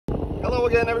Hello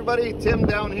again, everybody. Tim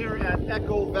down here at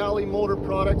Echo Valley Motor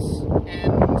Products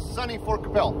in sunny Fort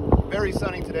Qu'appelle. Very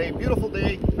sunny today, beautiful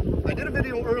day. I did a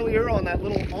video earlier on that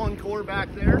little Encore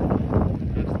back there.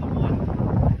 That's the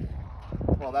one.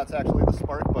 Well, that's actually the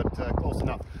Spark, but close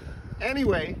enough.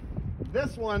 Anyway,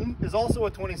 this one is also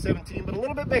a 2017, but a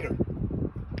little bit bigger.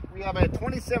 We have a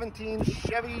 2017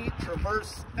 Chevy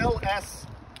Traverse LS.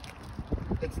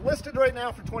 It's listed right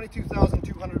now for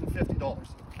 $22,250.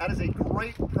 That is a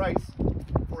great price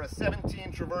for a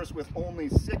 17 Traverse with only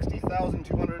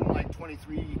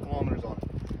 60,223 kilometers on it.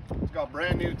 It's got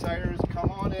brand new tires.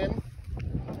 Come on in,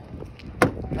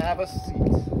 have a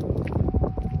seat.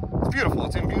 It's beautiful.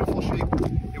 It's in beautiful shape.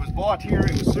 It was bought here.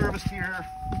 It was serviced here.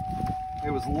 It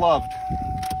was loved.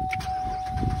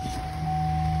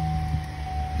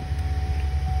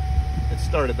 It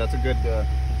started. That's a good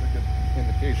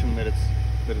indication that it's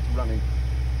running.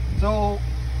 So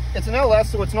it's an LS,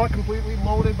 so it's not completely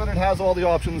loaded, but it has all the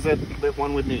options that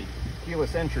one would need.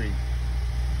 Keyless entry,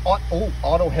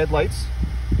 auto headlights.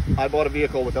 I bought a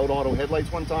vehicle without auto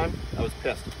headlights one time. I was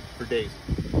pissed for days.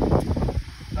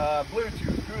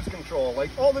 Bluetooth, cruise control, like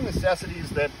all the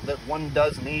necessities that one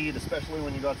does need, especially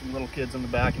when you got some little kids in the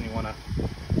back and you want to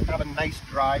have a nice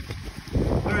drive.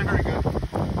 Very, very good.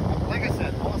 Like I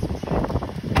said, awesome shape.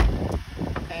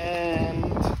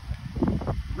 And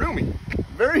roomy,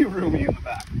 very roomy in the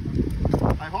back.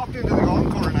 I hopped into the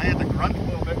Encore and I had to grunt a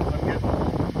little bit because I'm getting,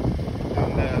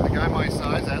 and the guy my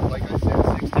size at, like I said,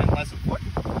 6'10", less a foot.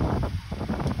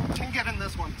 Didn't get in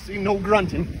this one. See, no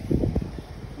grunting.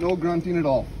 No grunting at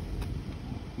all.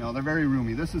 No, they're very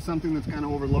roomy. This is something that's kind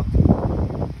of overlooked.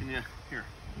 Can you, here.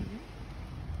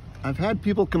 I've had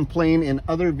people complain in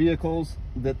other vehicles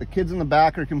that the kids in the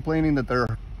back are complaining that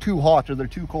they're too hot or they're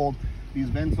too cold. These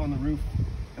vents on the roof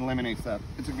eliminates that.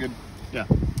 It's a good, yeah.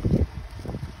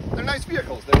 They're nice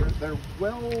vehicles. They're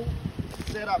well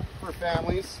set up for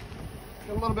families.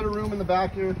 Got a little bit of room in the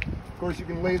back here. Of course, you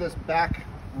can lay this back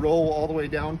row all the way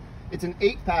down. It's an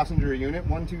 8-passenger unit.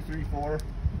 1, 2, 3, 4,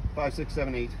 5, 6,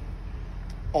 7, 8.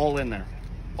 All in there.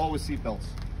 All with seat belts.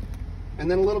 And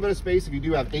then a little bit of space if you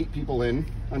do have 8 people in.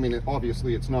 I mean,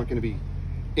 obviously it's not going to be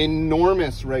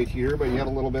enormous right here, but you have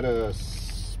a little bit of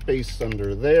space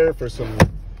under there for some,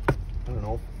 I don't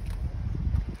know,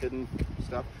 hidden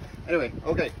stuff. Anyway,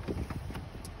 okay,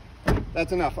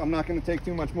 that's enough. I'm not going to take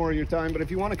too much more of your time, but if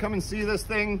you want to come and see this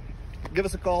thing, give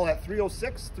us a call at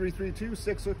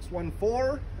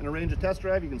 306-332-6614 and arrange a test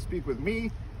drive. You can speak with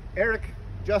me, Eric,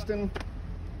 Justin,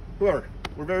 whoever.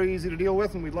 We're very easy to deal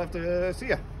with and we'd love to see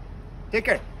you. Take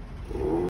care.